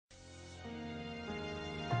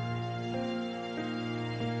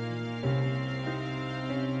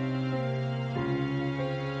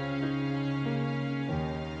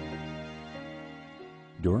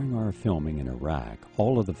During our filming in Iraq,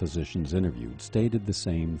 all of the physicians interviewed stated the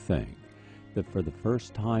same thing, that for the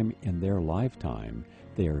first time in their lifetime,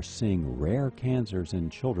 they are seeing rare cancers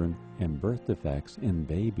in children and birth defects in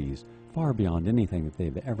babies far beyond anything that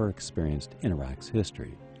they've ever experienced in Iraq's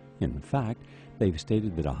history. In fact, they've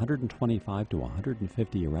stated that 125 to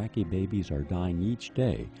 150 Iraqi babies are dying each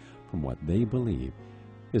day from what they believe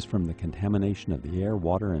is from the contamination of the air,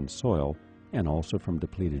 water, and soil, and also from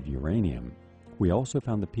depleted uranium. We also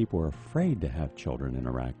found that people are afraid to have children in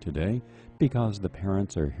Iraq today because the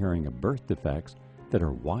parents are hearing of birth defects that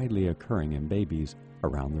are widely occurring in babies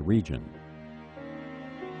around the region.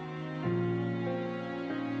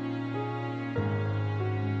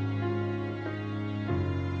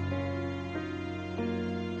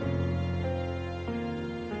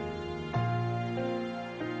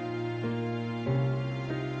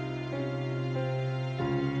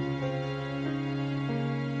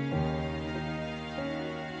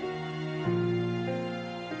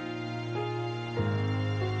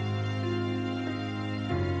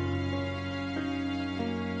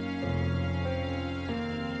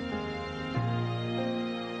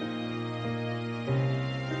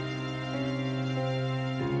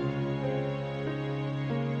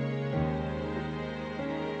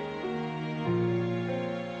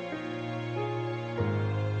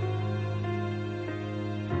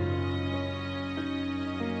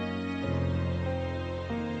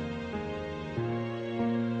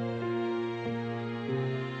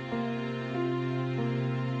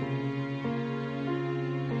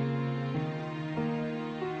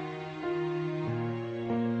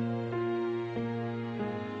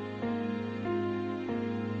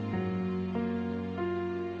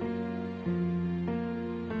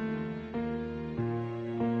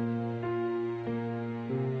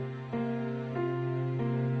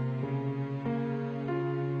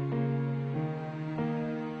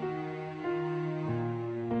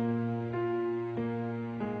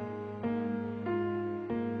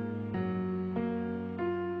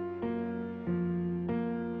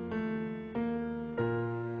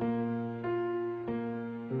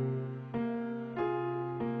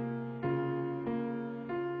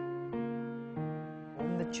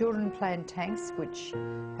 Children play in tanks which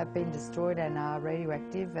have been destroyed and are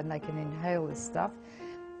radioactive, and they can inhale this stuff.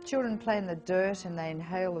 Children play in the dirt and they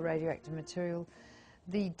inhale the radioactive material.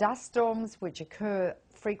 The dust storms which occur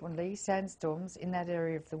frequently, sandstorms in that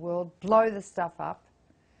area of the world, blow the stuff up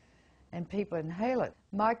and people inhale it.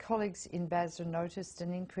 My colleagues in Basra noticed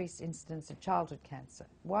an increased incidence of childhood cancer.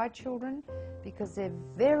 Why children? Because they're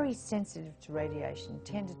very sensitive to radiation,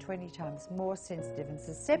 10 to 20 times more sensitive and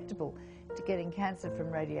susceptible to getting cancer from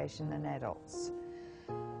radiation than adults.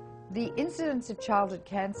 The incidence of childhood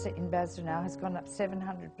cancer in Basra now has gone up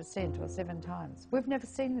 700% or 7 times. We've never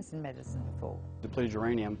seen this in medicine before. Depleted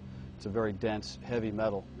uranium, it's a very dense, heavy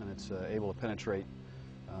metal, and it's able to penetrate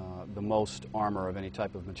the most armor of any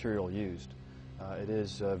type of material used. It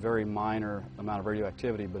is a very minor amount of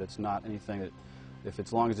radioactivity, but it's not anything that,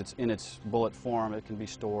 as long as it's in its bullet form, it can be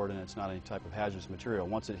stored, and it's not any type of hazardous material.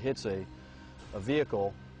 Once it hits a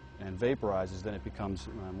vehicle and vaporizes, then it becomes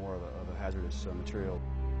more of a hazardous material.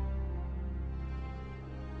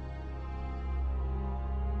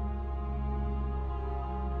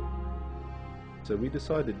 So we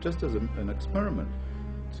decided, just as an experiment,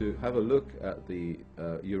 to have a look at the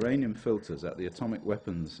uranium filters at the atomic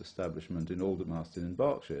weapons establishment in Aldermaston in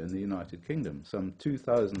Berkshire in the United Kingdom, some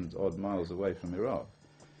 2,000 odd miles away from Iraq.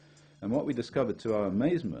 And what we discovered to our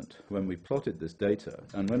amazement when we plotted this data,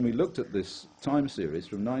 and when we looked at this time series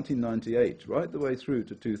from 1998 right the way through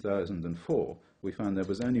to 2004, we found there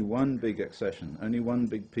was only one big accession, only one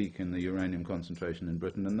big peak in the uranium concentration in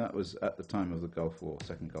Britain, and that was at the time of the Gulf War,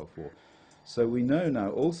 Second Gulf War. So we know now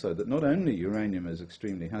also that not only uranium is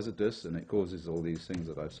extremely hazardous and it causes all these things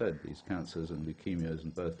that I've said, these cancers and leukemias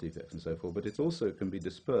and birth defects and so forth, but it also can be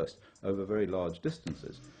dispersed over very large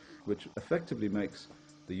distances, which effectively makes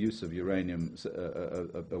the use of uranium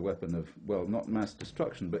a weapon of, well, not mass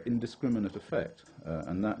destruction, but indiscriminate effect,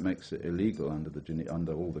 and that makes it illegal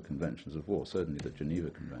under all the conventions of war, certainly the Geneva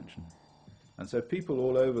Convention. And so people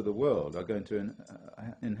all over the world are going to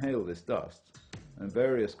inhale this dust in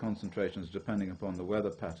various concentrations depending upon the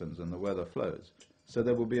weather patterns and the weather flows. So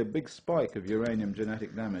there will be a big spike of uranium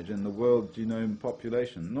genetic damage in the world genome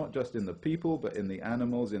population, not just in the people, but in the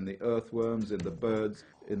animals, in the earthworms, in the birds,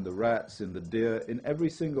 in the rats, in the deer, in every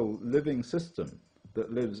single living system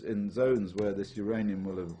that lives in zones where this uranium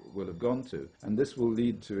will have gone to. And this will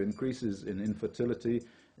lead to increases in infertility,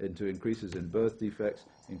 into increases in birth defects,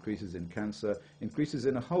 increases in cancer, increases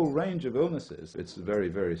in a whole range of illnesses. It's a very,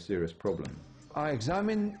 very serious problem. I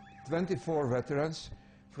examined 24 veterans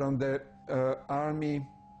from the Army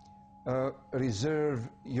Reserve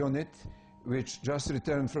Unit, which just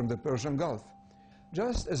returned from the Persian Gulf.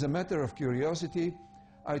 Just as a matter of curiosity,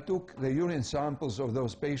 I took the urine samples of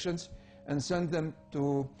those patients and sent them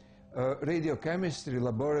to radiochemistry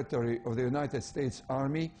laboratory of the United States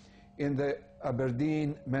Army in the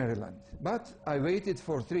Aberdeen, Maryland. But I waited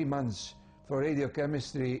for 3 months for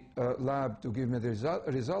radiochemistry lab to give me the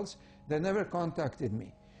results. They never contacted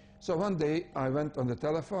me. So one day I went on the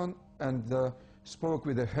telephone and spoke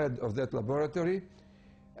with the head of that laboratory,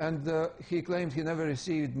 and he claimed he never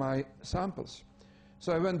received my samples.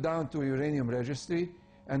 So I went down to uranium registry,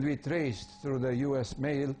 and we traced through the US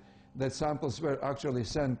mail that samples were actually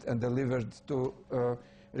sent and delivered to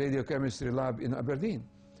radiochemistry lab in Aberdeen.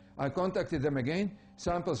 I contacted them again.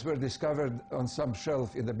 Samples were discovered on some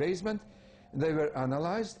shelf in the basement. They were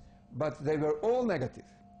analyzed, but they were all negative.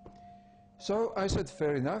 So I said,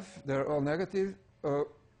 fair enough, they're all negative.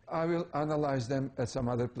 I will analyze them at some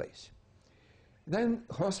other place. Then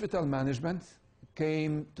hospital management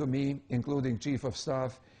came to me, including chief of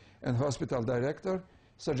staff and hospital director,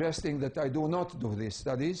 suggesting that I do not do these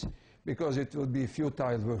studies because it would be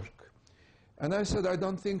futile work. And I said, I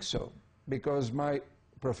don't think so, because my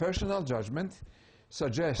professional judgment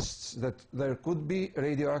suggests that there could be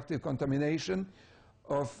radioactive contamination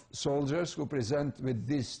of soldiers who present with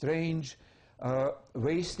this strange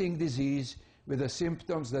wasting disease with the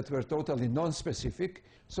symptoms that were totally non-specific.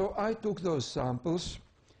 So I took those samples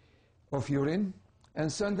of urine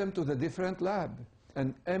and sent them to the different lab,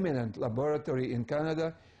 an eminent laboratory in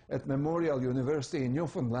Canada at Memorial University in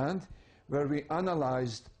Newfoundland, where we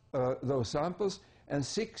analyzed those samples, and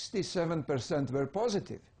 67% were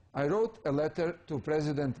positive. I wrote a letter to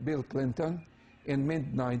President Bill Clinton in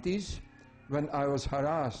mid-90s when I was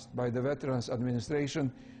harassed by the Veterans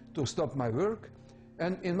Administration to stop my work.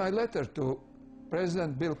 And in my letter to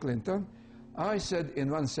President Bill Clinton, I said in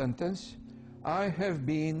one sentence, I have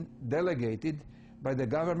been delegated by the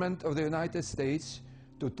government of the United States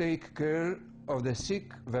to take care of the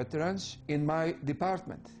sick veterans in my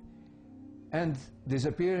department. And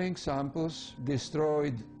disappearing samples,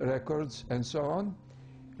 destroyed records, and so on,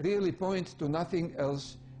 really point to nothing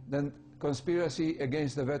else than conspiracy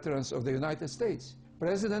against the veterans of the United States.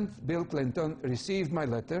 President Bill Clinton received my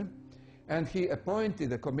letter, and he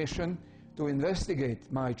appointed a commission to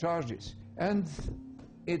investigate my charges. And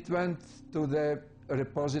it went to the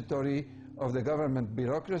repository of the government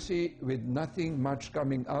bureaucracy with nothing much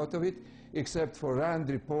coming out of it, except for RAND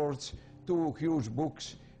reports, 2 huge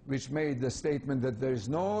books, which made the statement that there is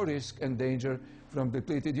no risk and danger from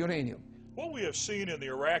depleted uranium. What we have seen in the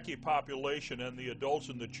Iraqi population and the adults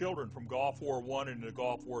and the children from Gulf War I into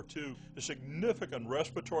Gulf War II is significant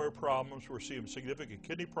respiratory problems. We're seeing significant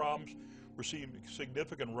kidney problems. We're seeing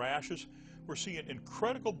significant rashes. We're seeing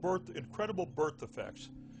incredible birth defects.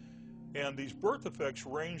 And these birth defects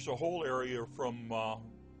range the whole area from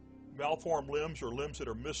malformed limbs or limbs that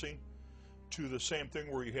are missing to the same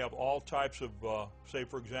thing where you have all types of, say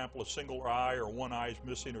for example, a single eye or one eye is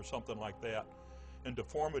missing or something like that. And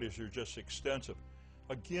deformities are just extensive.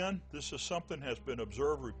 Again, this is something that has been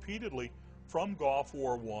observed repeatedly from Gulf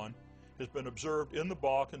War I, has been observed in the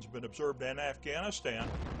Balkans, been observed in Afghanistan,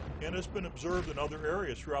 and has been observed in other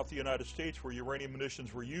areas throughout the United States where uranium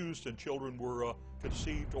munitions were used and children were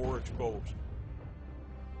conceived or exposed.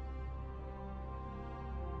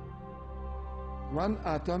 One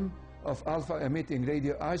atom of alpha-emitting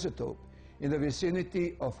radioisotope in the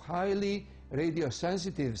vicinity of highly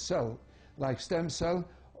radiosensitive cell, like stem cell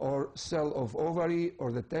or cell of ovary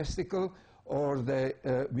or the testicle or the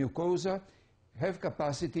mucosa, have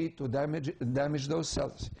capacity to damage those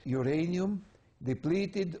cells. Uranium,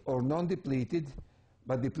 depleted or non-depleted,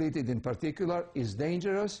 but depleted in particular, is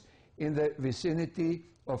dangerous in the vicinity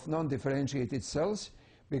of non-differentiated cells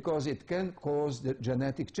because it can cause the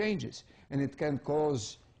genetic changes, and it can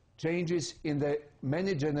cause changes in the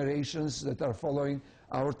many generations that are following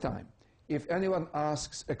our time. If anyone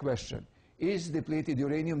asks a question, is depleted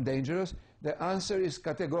uranium dangerous? The answer is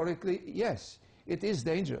categorically yes, it is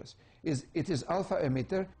dangerous. It is alpha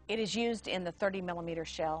emitter. It is used in the 30-millimeter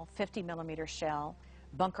shell, 50-millimeter shell,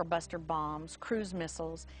 bunker buster bombs, cruise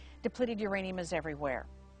missiles. Depleted uranium is everywhere.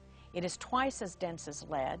 It is twice as dense as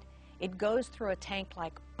lead. It goes through a tank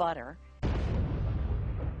like butter.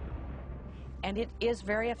 And it is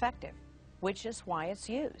very effective, which is why it's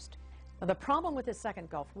used. Now, the problem with the second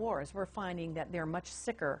Gulf War is we're finding that they're much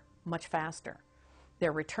sicker much faster.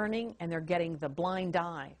 They're returning and they're getting the blind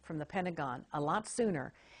eye from the Pentagon a lot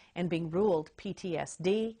sooner and being ruled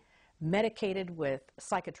PTSD, medicated with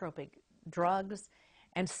psychotropic drugs,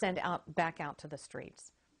 and sent back out to the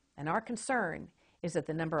streets. And our concern is that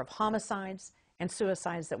the number of homicides and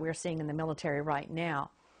suicides that we're seeing in the military right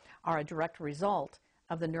now are a direct result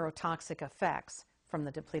of the neurotoxic effects from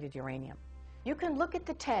the depleted uranium. You can look at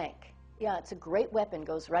the tank. Yeah, it's a great weapon,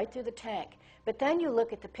 goes right through the tank. But then you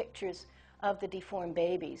look at the pictures of the deformed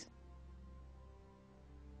babies.